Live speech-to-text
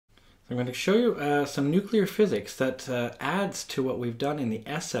I'm going to show you some nuclear physics that adds to what we've done in the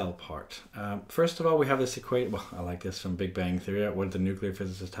SL part. First of all, we have this equation. Well, I like this from Big Bang Theory. What did the nuclear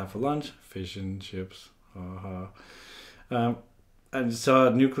physicist have for lunch? Fish and chips. And so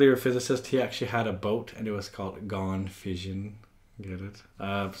a nuclear physicist, he actually had a boat, and it was called Gone Fission. Get it?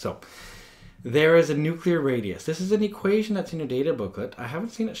 So there is a nuclear radius. This is an equation that's in your data booklet. I haven't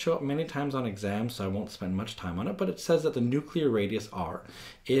seen it show up many times on exams, so I won't spend much time on it, but it says that the nuclear radius R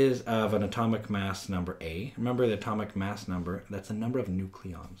is of an atomic mass number A. Remember the atomic mass number, that's the number of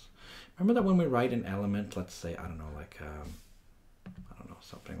nucleons. Remember that when we write an element, let's say, I don't know, like,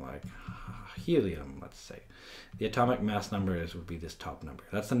 something like helium, let's say. The atomic mass number would be this top number.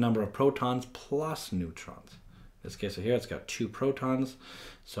 That's the number of protons plus neutrons. In this case here, it's got 2 protons.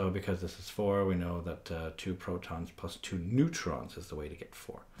 So because this is 4, we know that 2 protons plus 2 neutrons is the way to get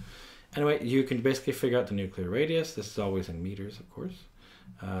 4. Anyway, you can basically figure out the nuclear radius. This is always in meters, of course.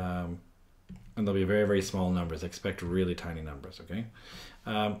 And they'll be very, very small numbers. Expect really tiny numbers, okay?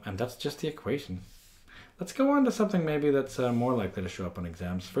 And that's just the equation. Let's go on to something maybe that's more likely to show up on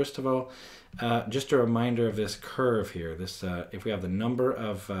exams. First of all, just a reminder of this curve here. This, if we have the number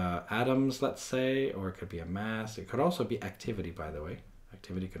of atoms, let's say, or it could be a mass. It could also be activity, by the way.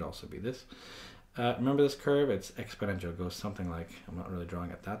 Activity could also be this. Remember this curve? It's exponential. It goes something like, I'm not really drawing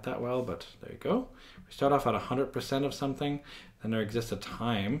it that well, but there you go. We start off at 100% of something, then there exists a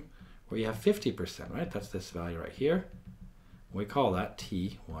time where you have 50%, right? That's this value right here. We call that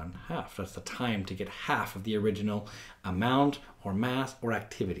T1 half. That's the time to get half of the original amount or mass or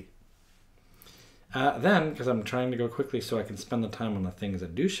activity. Then, because I'm trying to go quickly so I can spend the time on the things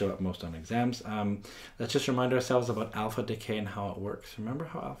that do show up most on exams, let's just remind ourselves about alpha decay and how it works. Remember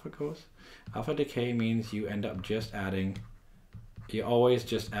how alpha goes? Alpha decay means you end up just adding, you always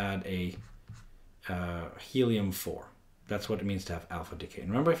just add a helium-4. That's what it means to have alpha decay.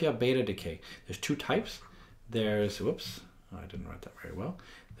 And remember, if you have beta decay, there's 2 types. There's, whoops, I didn't write that very well.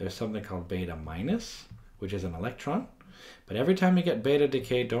 There's something called beta minus, which is an electron. But every time you get beta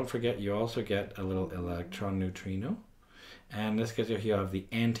decay, don't forget you also get a little electron neutrino. And this gives you have the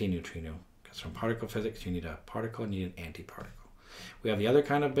antineutrino. Because from particle physics, you need a particle and you need an antiparticle. We have the other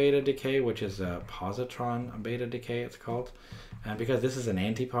kind of beta decay, which is a positron beta decay, it's called. And because this is an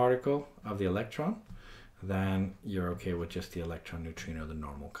antiparticle of the electron, then you're okay with just the electron neutrino, the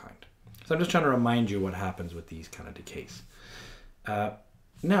normal kind. So I'm just trying to remind you what happens with these kind of decays.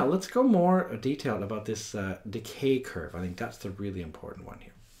 Now let's go more detailed about this decay curve. I think that's the really important one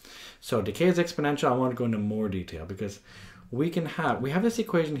here. So decay is exponential. I want to go into more detail because we have this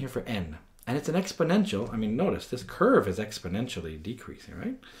equation here for n, and it's an exponential. I mean, notice this curve is exponentially decreasing,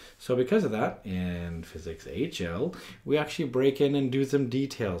 right? So because of that, in physics HL, we actually break in and do some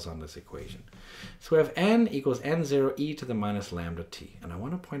details on this equation. So we have n equals n0 e to the minus lambda t. And I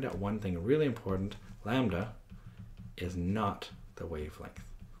want to point out one thing really important. Lambda is not the wavelength.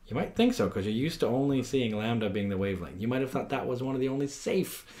 You might think so because you're used to only seeing lambda being the wavelength. You might have thought that was one of the only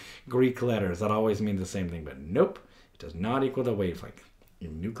safe Greek letters that always mean the same thing, but nope, it does not equal the wavelength.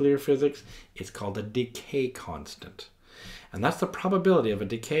 In nuclear physics, it's called a decay constant. And that's the probability of a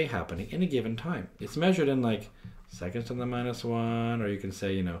decay happening in a given time. It's measured in like seconds to the -1, or you can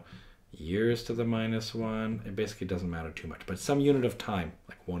say, years to the -1. It basically doesn't matter too much, but some unit of time,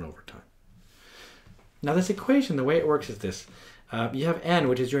 like 1/time. Now this equation, the way it works is this. You have n,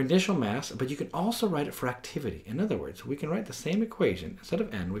 which is your initial mass, but you can also write it for activity. In other words, we can write the same equation. Instead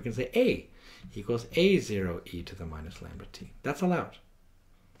of n, we can say A equals A0 e to the minus lambda t. That's allowed.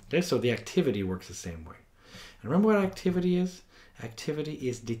 Okay, so the activity works the same way. And remember what activity is? Activity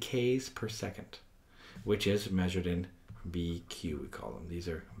is decays per second, which is measured in BQ, we call them. These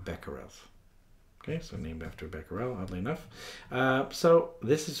are becquerels. Okay, so named after Becquerel, oddly enough. So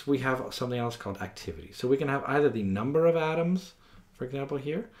we have something else called activity. So we can have either the number of atoms, for example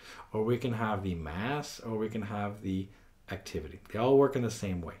here, or we can have the mass, or we can have the activity. They all work in the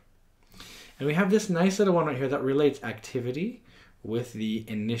same way. And we have this nice little one right here that relates activity with the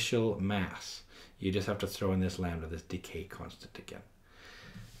initial mass. You just have to throw in this lambda, this decay constant again.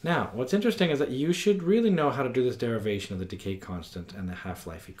 Now, what's interesting is that you should really know how to do this derivation of the decay constant and the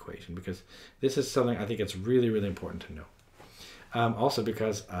half-life equation, because this is something I think it's really, really important to know. Also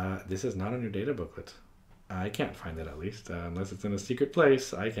because this is not in your data booklet. I can't find it, at least, unless it's in a secret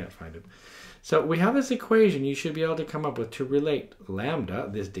place. I can't find it. So we have this equation you should be able to come up with to relate lambda,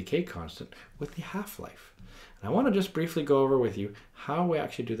 this decay constant, with the half-life. And I want to just briefly go over with you how we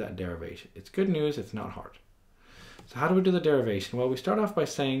actually do that derivation. It's good news, it's not hard. So how do we do the derivation? Well, we start off by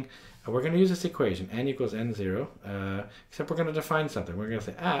saying we're going to use this equation, n equals n0, except we're going to define something. We're going to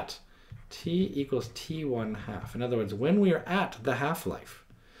say at t equals t1 half. In other words, when we are at the half-life,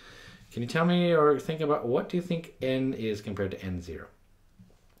 Can you tell me or think about what do you think n is compared to n0?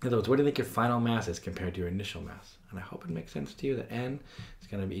 In other words, what do you think your final mass is compared to your initial mass? And I hope it makes sense to you that n is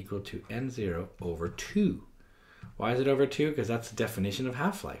going to be equal to n0 over 2. Why is it over 2? Because that's the definition of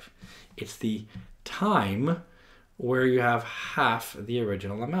half-life. It's the time where you have half the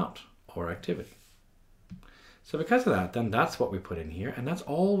original amount or activity. So because of that, then that's what we put in here, and that's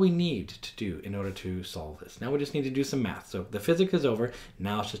all we need to do in order to solve this. Now we just need to do some math. So the physics is over.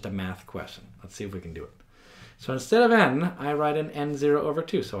 Now it's just a math question. Let's see if we can do it. So instead of n, I write in n0 over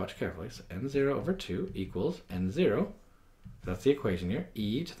 2. So watch carefully. So n0 over 2 equals n0. That's the equation here.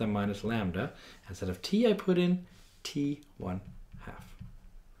 E to the minus lambda. Instead of t, I put in t1 half.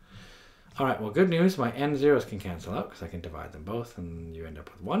 All right, well, good news. My n0s can cancel out because I can divide them both, and you end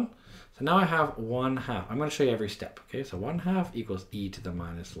up with 1. So now I have 1 half. I'm going to show you every step. Okay, so 1 half equals e to the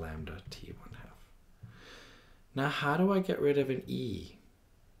minus lambda t1 half. Now, how do I get rid of an e?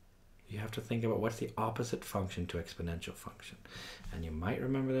 You have to think about what's the opposite function to exponential function. And you might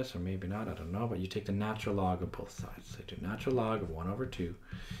remember this, or maybe not, I don't know, but you take the natural log of both sides. So you do natural log of 1 over 2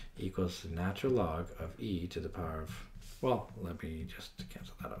 equals the natural log of e to the power of, well, let me just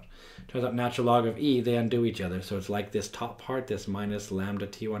cancel that out. Turns out natural log of e, they undo each other. So it's like this top part, this minus lambda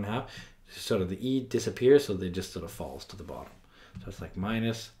t1 half, sort of the e disappears, so they just sort of falls to the bottom. So it's like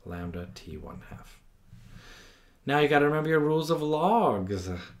minus lambda t1 half. Now you got to remember your rules of logs.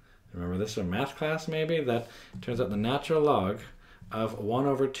 Remember this from math class maybe? That turns out the natural log of 1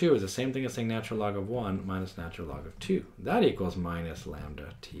 over 2 is the same thing as saying natural log of 1 minus natural log of 2. That equals minus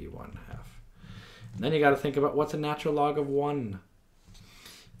lambda t1 half. And then you got to think about what's a natural log of 1.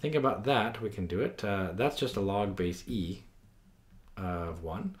 Think about that. We can do it. That's just a log base e of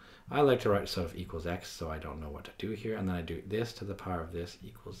 1. I like to write sort of equals x, so I don't know what to do here. And then I do this to the power of this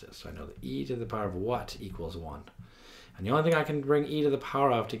equals this. So I know that e to the power of what equals 1. And the only thing I can bring e to the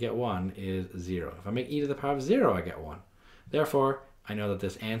power of to get 1 is 0. If I make e to the power of 0, I get 1. Therefore, I know that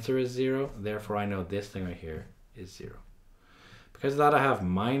this answer is 0. Therefore, I know this thing right here is 0. Because of that, I have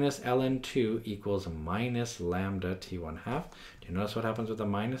minus ln2 equals minus lambda t1 half. Do you notice what happens with the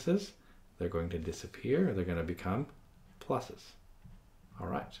minuses? They're going to disappear, or they're going to become pluses. All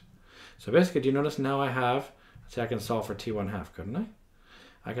right. So basically, do you notice now I have, let's say I can solve for t1 half, couldn't I?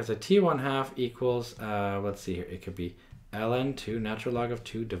 I can say t1 half equals, let's see here, it could be ln2, natural log of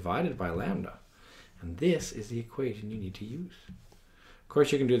 2, divided by lambda. And this is the equation you need to use. Of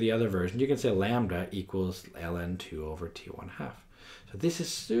course, you can do the other version. You can say lambda equals ln2 over t1 half. So this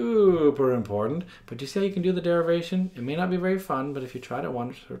is super important, but do you see how you can do the derivation? It may not be very fun, but if you tried it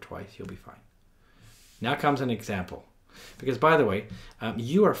once or twice, you'll be fine. Now comes an example. Because by the way,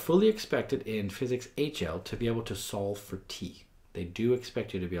 you are fully expected in physics HL to be able to solve for t. They do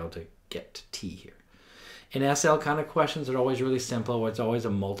expect you to be able to get to t here. In SL kind of questions, they're always really simple, where it's always a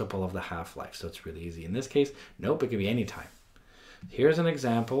multiple of the half-life, so it's really easy. In this case, nope, it could be any time. Here's an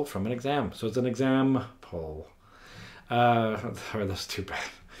example from an exam. So it's an example. Or that's too bad.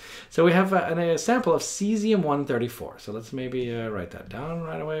 So we have a sample of cesium-134. So let's maybe write that down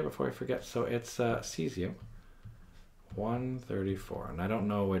right away before I forget. So it's cesium-134. And I don't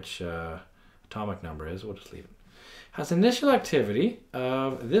know which atomic number is. We'll just leave it. Has initial activity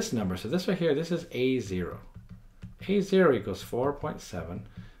of this number. So this right here, this is A0. A0 equals 4.7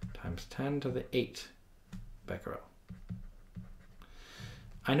 times 10 to the 8 becquerel.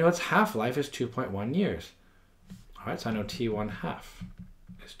 I know its half-life is 2.1 years. All right, so I know T1 half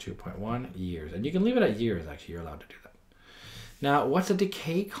is 2.1 years. And you can leave it at years, actually. You're allowed to do that. Now, what's a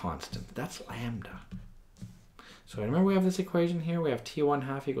decay constant? That's lambda. So remember we have this equation here. We have T1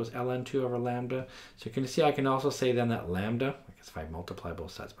 half equals ln2 over lambda. So you can see I can also say then that lambda, I guess if I multiply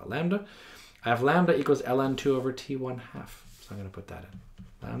both sides by lambda, I have lambda equals ln2 over T1 half. So I'm going to put that in.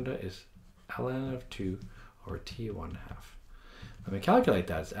 Lambda is ln of 2 over T1 half. Let me calculate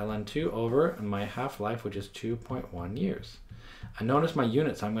that. It's ln2 over my half-life, which is 2.1 years. And notice my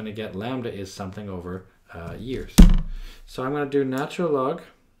units, I'm going to get lambda is something over years. So I'm going to do natural log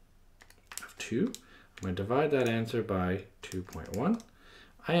of 2. I'm going to divide that answer by 2.1.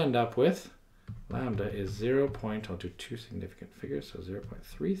 I end up with lambda is 0. I'll do two significant figures, so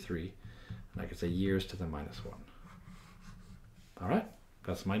 0.33. And I can say years to the minus 1. All right,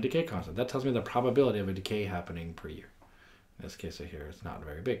 that's my decay constant. That tells me the probability of a decay happening per year. In this case here, it's not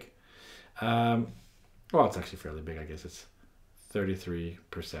very big. Well, it's actually fairly big. I guess it's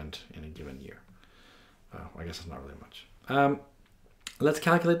 33% in a given year. I guess it's not really much. Let's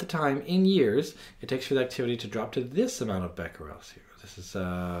calculate the time in years it takes for the activity to drop to this amount of becquerels here. This is,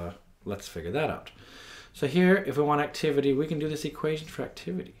 let's figure that out. So here, if we want activity, we can do this equation for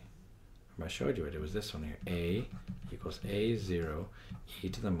activity. I showed you it. It was this one here. A equals A0 e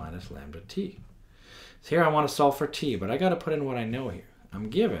to the minus lambda t. So here I want to solve for t, but I got to put in what I know here. I'm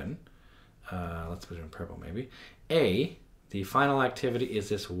given, let's put it in purple maybe, A, the final activity is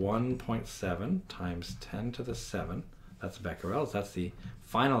this 1.7 times 10 to the 7. That's becquerels. That's the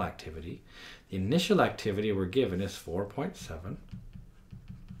final activity. The initial activity we're given is 4.7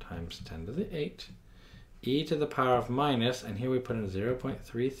 times 10 to the 8 e to the power of minus, and here we put in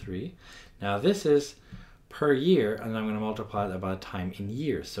 0.33. Now this is per year, and I'm going to multiply that by time in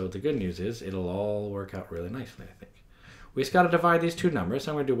years. So the good news is it'll all work out really nicely, I think. We just got to divide these two numbers.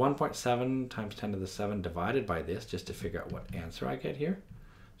 So I'm going to do 1.7 times 10 to the 7 divided by this just to figure out what answer I get here.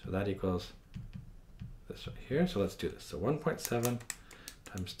 So that equals this right here. So let's do this. So 1.7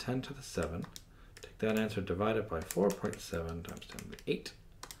 times 10 to the 7. Take that answer, divide it by 4.7 times 10 to the 8.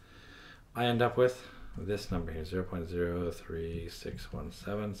 I end up with this number here,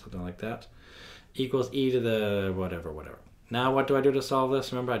 0.03617, something like that, equals e to the whatever. Now what do I do to solve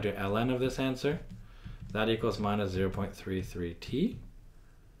this? Remember, I do ln of this answer. That equals minus 0.33t.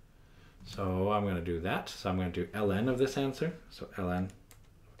 So I'm going to do that. So I'm going to do ln of this answer. So ln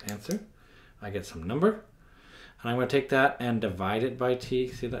answer. I get some number. And I'm going to take that and divide it by t.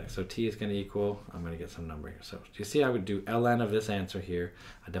 See that? So t is going to equal, I'm going to get some number here. So do you see I would do ln of this answer here.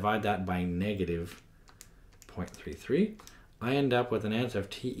 I divide that by negative 0.33. I end up with an answer of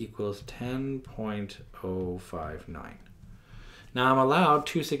t equals 10.059. Now I'm allowed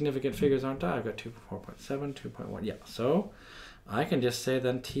two significant figures, aren't I? I've got 4.7, 2.1. Yeah, so I can just say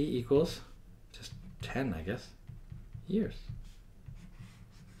then t equals just 10, I guess, years.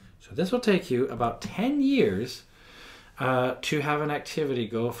 So this will take you about 10 years to have an activity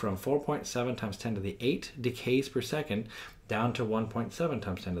go from 4.7 times 10 to the 8 decays per second down to 1.7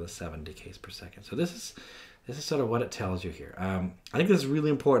 times 10 to the 7 decays per second. So this is sort of what it tells you here. I think this is really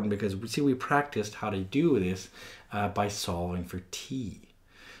important because we practiced how to do this by solving for t.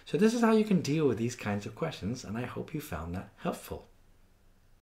 So this is how you can deal with these kinds of questions, and I hope you found that helpful.